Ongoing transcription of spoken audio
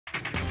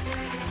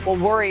Well,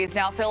 worries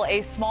now fill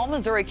a small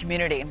Missouri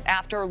community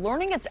after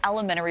learning its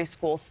elementary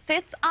school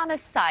sits on a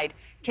site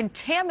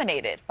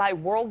contaminated by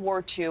World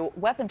War II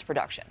weapons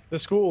production. The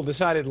school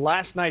decided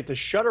last night to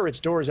shutter its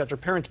doors after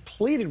parents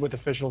pleaded with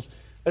officials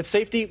that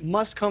safety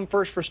must come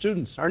first for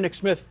students. Our Nick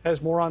Smith has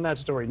more on that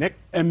story. Nick?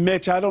 And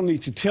Mitch, I don't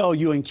need to tell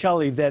you and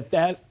Kelly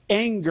that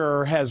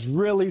anger has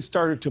really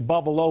started to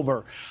bubble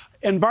over.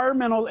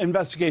 Environmental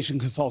investigation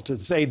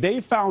consultants say they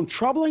found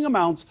troubling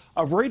amounts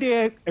of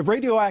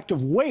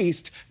radioactive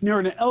waste near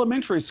an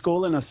elementary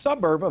school in a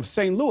suburb of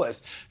St.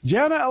 Louis.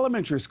 Jana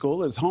Elementary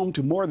School is home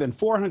to more than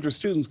 400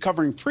 students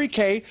covering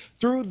pre-K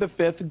through the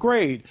 5th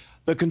grade.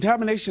 The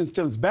contamination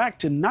stems back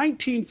to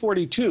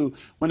 1942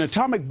 when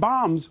atomic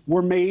bombs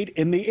were made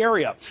in the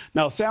area.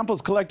 Now,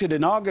 samples collected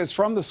in August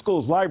from the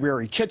school's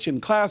library, kitchen,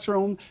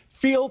 classroom,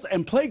 fields,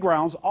 and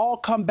playgrounds all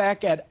come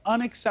back at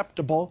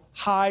unacceptable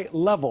high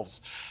levels.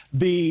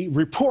 The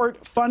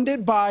report,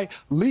 funded by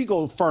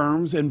legal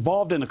firms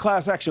involved in a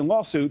class action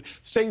lawsuit,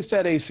 states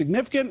that a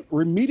significant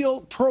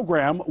remedial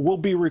program will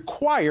be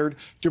required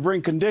to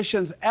bring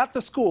conditions at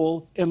the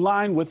school in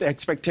line with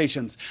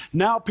expectations.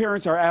 Now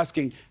parents are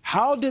asking,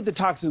 how did the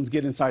toxins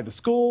get inside the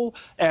school?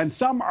 And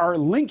some are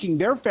linking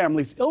their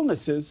family's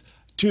illnesses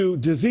to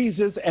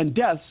diseases and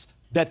deaths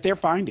that they're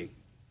finding.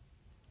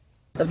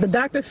 The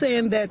doctor's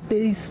saying that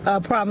these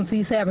problems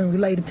he's having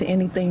related to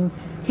anything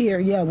here,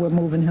 yeah, we're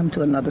moving him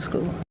to another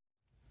school.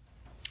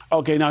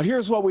 Okay, now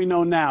here's what we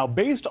know now.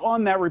 Based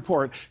on that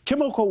report,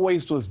 chemical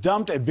waste was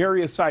dumped at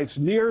various sites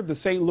near the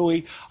St.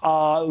 Louis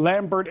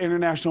Lambert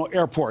International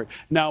Airport.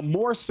 Now,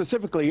 more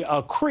specifically,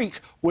 a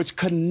creek which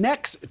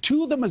connects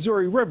to the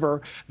Missouri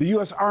River. The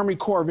U.S. Army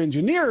Corps of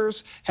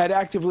Engineers had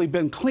actively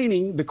been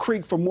cleaning the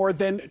creek for more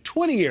than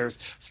 20 years.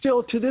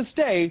 Still, to this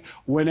day,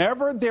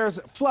 whenever there's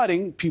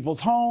flooding, people's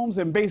homes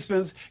and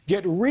basements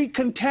get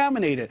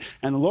recontaminated.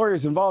 And the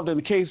lawyers involved in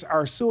the case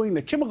are suing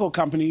the chemical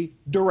company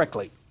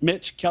directly.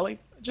 Mitch, Kelly?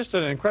 Just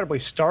an incredibly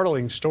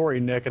startling story,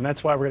 Nick, and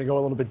that's why we're going to go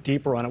a little bit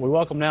deeper on it. We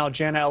welcome now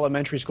Jana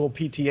Elementary School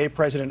PTA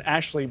President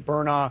Ashley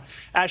Bernaugh.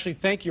 Ashley,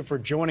 thank you for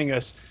joining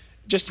us.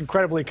 Just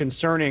incredibly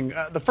concerning.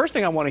 The first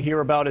thing I want to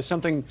hear about is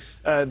something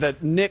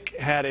that Nick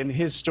had in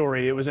his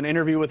story. It was an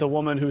interview with a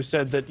woman who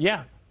said that,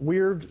 yeah,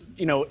 weird,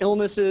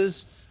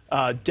 illnesses,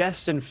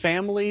 deaths in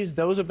families,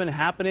 those have been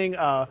happening.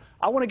 I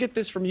want to get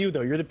this from you,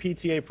 though. You're the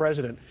PTA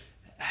president.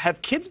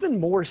 Have kids been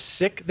more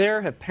sick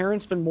there? Have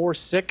parents been more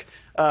sick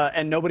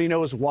and nobody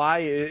knows why?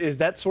 Is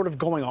that sort of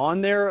going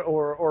on there,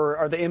 or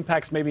are the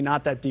impacts maybe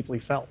not that deeply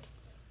felt?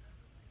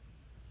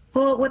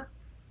 Well,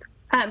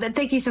 but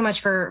thank you so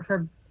much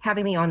for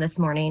having me on this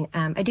morning.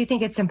 I do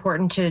think it's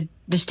important to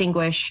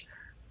distinguish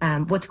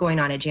what's going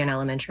on at Jana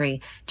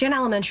Elementary. Jana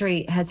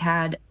Elementary has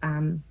had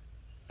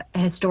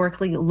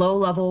historically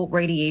low-level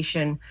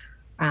radiation,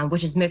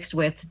 which is mixed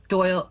with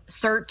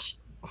dirt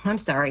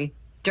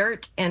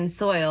and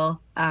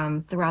soil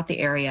throughout the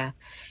area.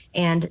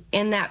 And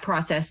in that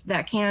process,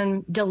 that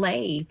can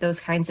delay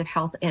those kinds of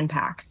health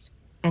impacts.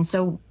 And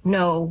so,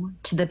 no,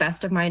 to the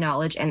best of my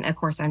knowledge, and of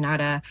course, I'm not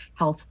a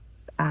health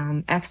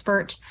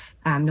expert,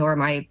 nor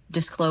am I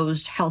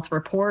disclosed health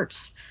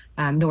reports,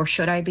 nor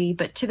should I be.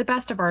 But to the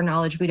best of our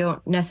knowledge, we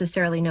don't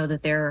necessarily know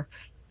that there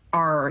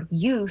are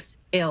youth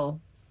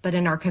ill, but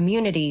in our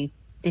community,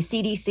 the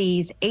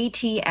CDC's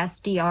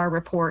ATSDR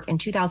report in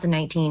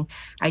 2019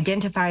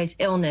 identifies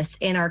illness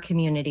in our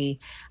community,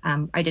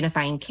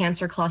 identifying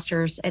cancer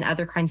clusters and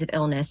other kinds of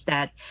illness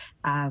that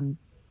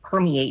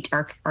permeate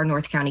our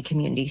North County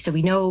community. So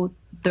we know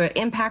the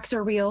impacts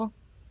are real,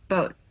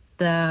 but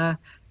the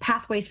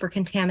pathways for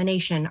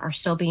contamination are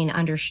still being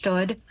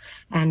understood.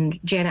 And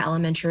Jana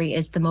Elementary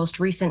is the most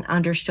recent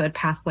understood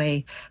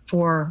pathway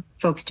for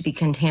folks to be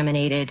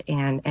contaminated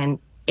and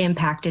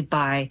impacted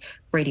by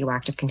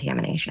radioactive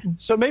contamination.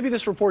 So maybe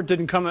this report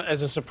didn't come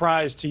as a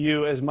surprise to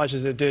you as much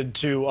as it did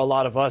to a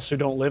lot of us who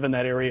don't live in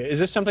that area. Is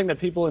this something that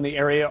people in the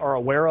area are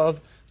aware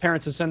of?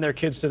 Parents that send their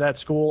kids to that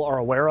school are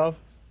aware of?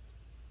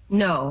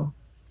 No.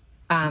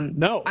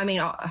 No. I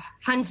mean,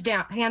 hands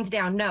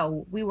down,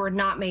 no. We were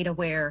not made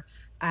aware.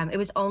 It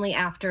was only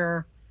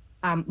after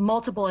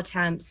multiple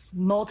attempts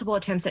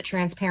at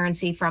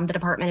transparency from the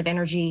Department of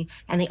Energy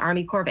and the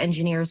Army Corps of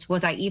Engineers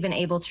was I even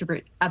able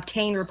to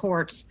obtain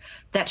reports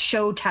that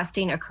showed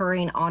testing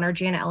occurring on our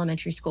Jana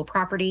Elementary School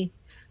property.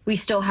 We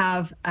still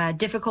have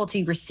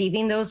difficulty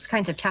receiving those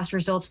kinds of test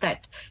results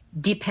that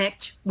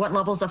depict what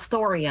levels of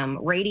thorium,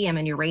 radium,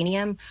 and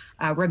uranium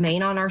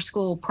remain on our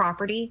school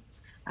property.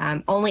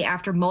 Only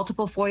after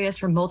multiple FOIAs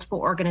from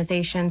multiple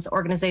organizations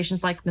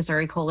like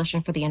Missouri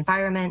Coalition for the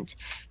Environment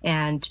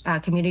and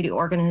community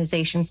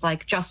organizations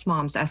like Just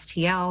Moms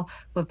STL,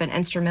 who have been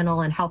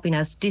instrumental in helping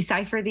us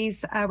decipher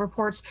these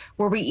reports,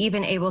 were we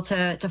even able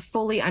to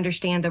fully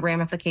understand the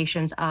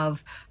ramifications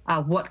of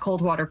what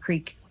Coldwater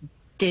Creek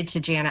did to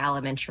Jana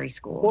Elementary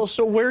School. Well,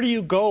 so where do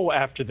you go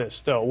after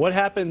this, though? What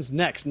happens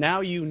next?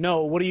 Now you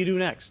know. What do you do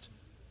next?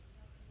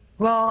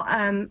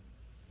 Well,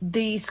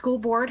 The school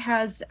board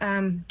has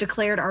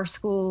declared our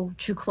school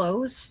to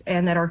close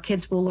and that our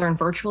kids will learn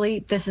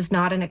virtually. This is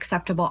not an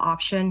acceptable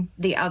option.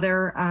 The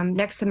other,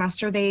 next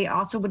semester, they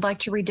also would like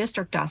to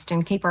redistrict us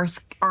and keep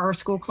our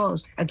school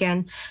closed.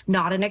 Again,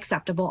 not an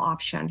acceptable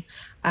option.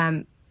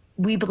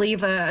 We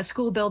believe a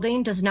school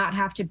building does not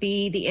have to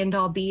be the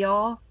end-all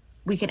be-all.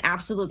 We can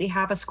absolutely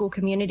have a school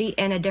community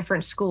in a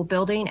different school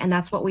building, and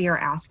that's what we are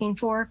asking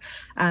for.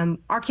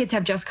 Our kids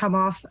have just come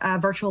off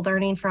virtual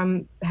learning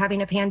from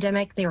having a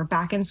pandemic. They were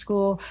back in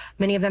school.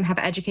 Many of them have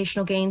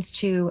educational gains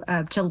to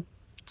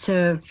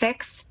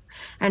fix.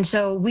 And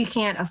so we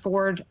can't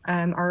afford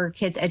our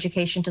kids'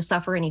 education to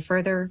suffer any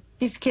further.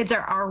 These kids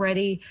are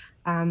already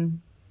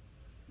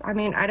I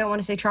mean, I don't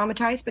want to say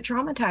traumatized, but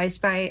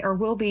traumatized by, or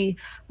will be,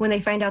 when they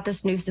find out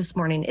this news this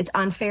morning. It's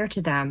unfair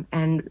to them,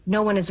 and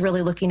no one is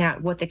really looking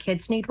at what the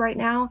kids need right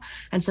now.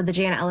 And so the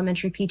Jana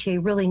Elementary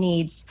PTA really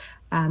needs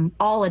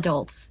all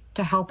adults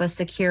to help us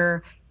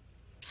secure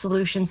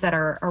solutions that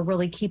are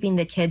really keeping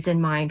the kids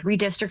in mind.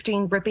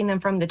 Redistricting, ripping them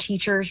from the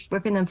teachers,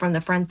 ripping them from the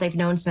friends they've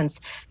known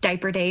since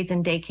diaper days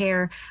and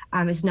daycare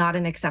is not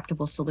an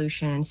acceptable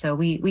solution. And so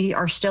we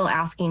are still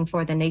asking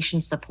for the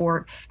nation's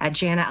support at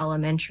Jana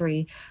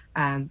Elementary.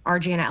 Our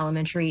Jana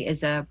Elementary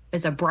is a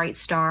bright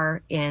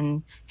star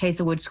in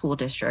Hazelwood School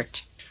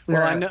District.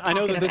 Well, I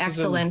know that this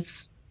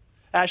excellence.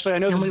 Ashley, I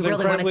know this is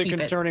really incredibly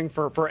concerning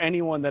for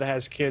anyone that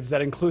has kids.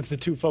 That includes the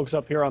two folks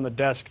up here on the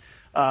desk.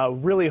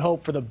 Really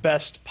hope for the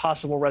best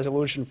possible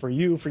resolution for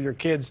you, for your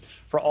kids,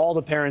 for all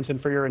the parents,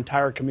 and for your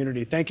entire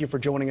community. Thank you for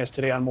joining us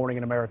today on Morning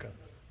in America.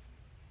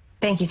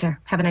 Thank you, sir.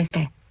 Have a nice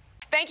day.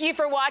 Thank you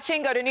for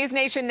watching. Go to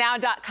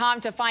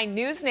newsnationnow.com to find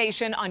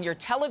NewsNation on your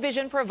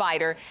television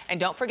provider. And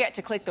don't forget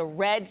to click the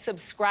red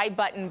subscribe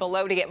button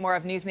below to get more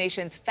of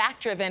NewsNation's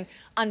fact-driven,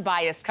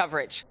 unbiased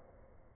coverage.